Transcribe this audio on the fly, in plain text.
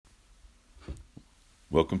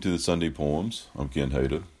Welcome to the Sunday Poems. I'm Ken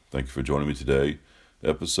Hayda. Thank you for joining me today.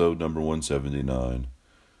 Episode number 179.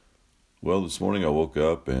 Well, this morning I woke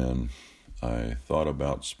up and I thought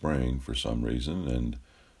about spring for some reason, and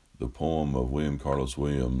the poem of William Carlos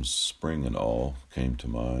Williams, Spring and All, came to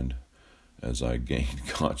mind as I gained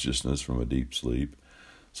consciousness from a deep sleep.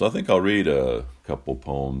 So I think I'll read a couple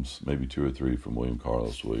poems, maybe two or three from William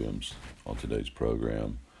Carlos Williams on today's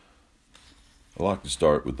program. I'd like to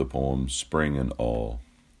start with the poem Spring and All.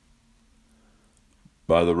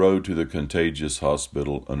 By the road to the contagious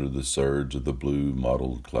hospital, under the surge of the blue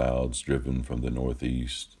mottled clouds driven from the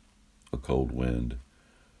northeast, a cold wind.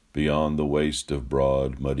 Beyond the waste of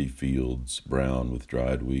broad, muddy fields, brown with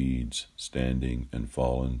dried weeds, standing and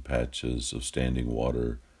fallen patches of standing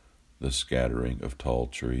water, the scattering of tall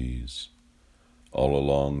trees. All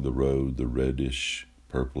along the road, the reddish,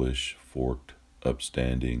 purplish, forked,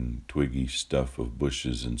 upstanding, twiggy stuff of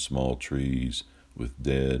bushes and small trees with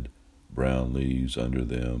dead, brown leaves under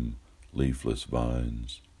them, leafless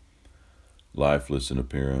vines. Lifeless in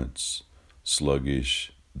appearance,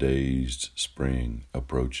 sluggish, dazed spring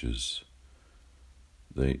approaches.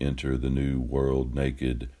 They enter the new world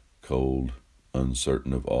naked, cold,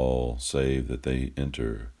 uncertain of all, save that they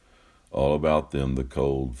enter. All about them the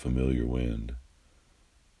cold, familiar wind.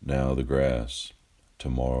 Now the grass,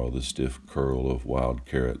 tomorrow the stiff curl of wild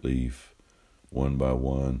carrot leaf. One by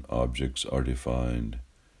one objects are defined.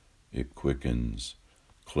 It quickens,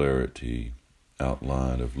 clarity,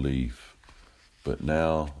 outline of leaf. But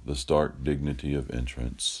now the stark dignity of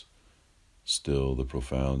entrance. Still the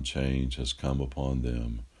profound change has come upon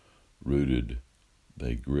them. Rooted,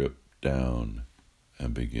 they grip down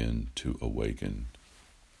and begin to awaken.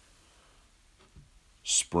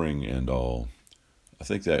 Spring and All. I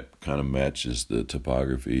think that kind of matches the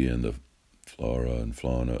topography and the flora and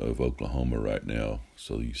fauna of Oklahoma right now.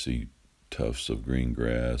 So you see tufts of green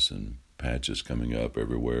grass and patches coming up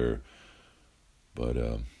everywhere, but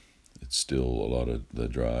it's still a lot of the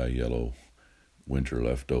dry yellow winter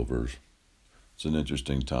leftovers. It's an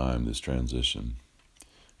interesting time, this transition,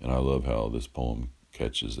 and I love how this poem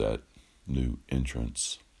catches that new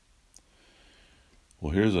entrance.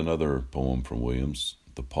 Well, here's another poem from Williams,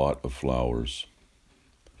 The Pot of Flowers.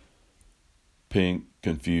 Pink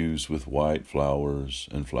confused with white flowers,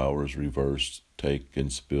 and flowers reversed, take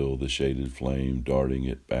and spill the shaded flame, darting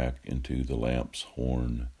it back into the lamp's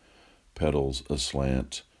horn. Petals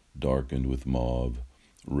aslant, darkened with mauve,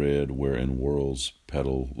 red where in whirls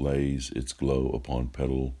petal lays its glow upon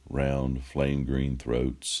petal, round flame-green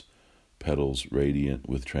throats, petals radiant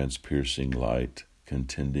with transpiercing light,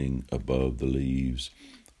 contending above the leaves,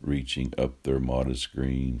 reaching up their modest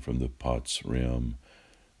green from the pot's rim,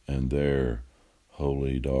 and there,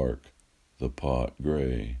 wholly dark, the pot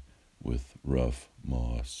gray with rough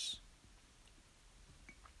moss.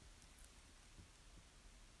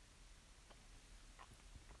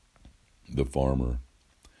 The Farmer.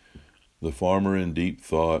 The farmer in deep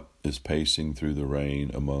thought is pacing through the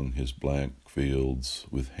rain among his blank fields,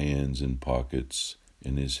 with hands in pockets,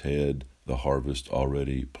 in his head the harvest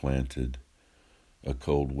already planted. A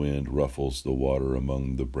cold wind ruffles the water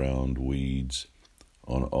among the browned weeds.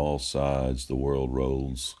 On all sides the world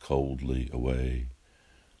rolls coldly away.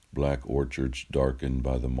 Black orchards darkened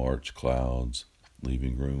by the March clouds,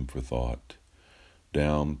 leaving room for thought.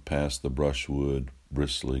 Down past the brushwood,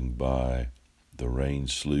 bristling by, the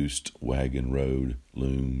rain-sluiced wagon road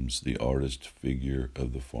looms the artist figure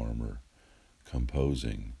of the farmer,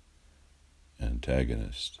 composing,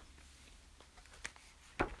 antagonist.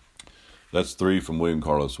 That's three from William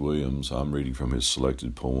Carlos Williams. I'm reading from his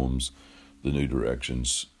selected poems, The New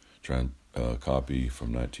Directions, copy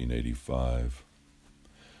from 1985.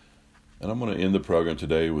 And I'm going to end the program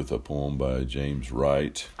today with a poem by James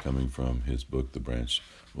Wright, coming from his book, The Branch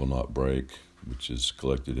Will Not Break, which is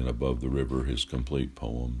collected in Above the River, his complete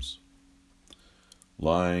poems.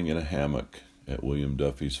 Lying in a hammock at William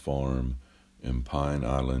Duffy's farm in Pine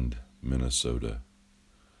Island, Minnesota.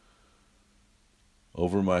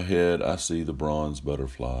 Over my head I see the bronze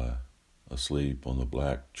butterfly, asleep on the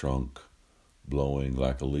black trunk, blowing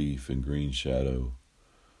like a leaf in green shadow.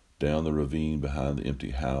 Down the ravine behind the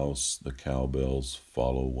empty house, the cowbells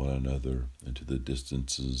follow one another into the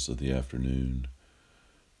distances of the afternoon.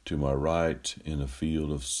 To my right, in a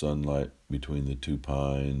field of sunlight between the two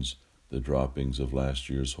pines, the droppings of last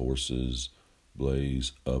year's horses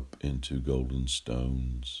blaze up into golden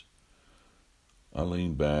stones. I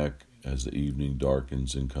lean back as the evening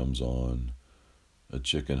darkens and comes on. A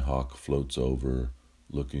chicken hawk floats over,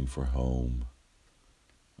 looking for home.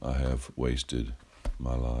 I have wasted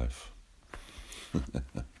my life.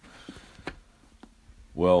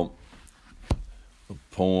 Well,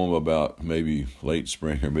 poem about maybe late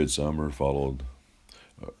spring or midsummer, followed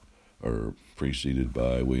or preceded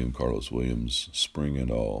by William Carlos Williams' Spring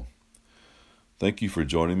and All. Thank you for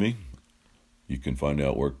joining me. You can find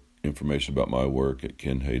out information about my work at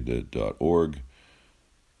kenhayda.org.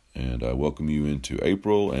 And I welcome you into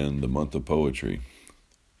April and the month of poetry.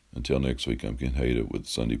 Until next week, I'm Ken Hayda with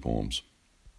Sunday Poems.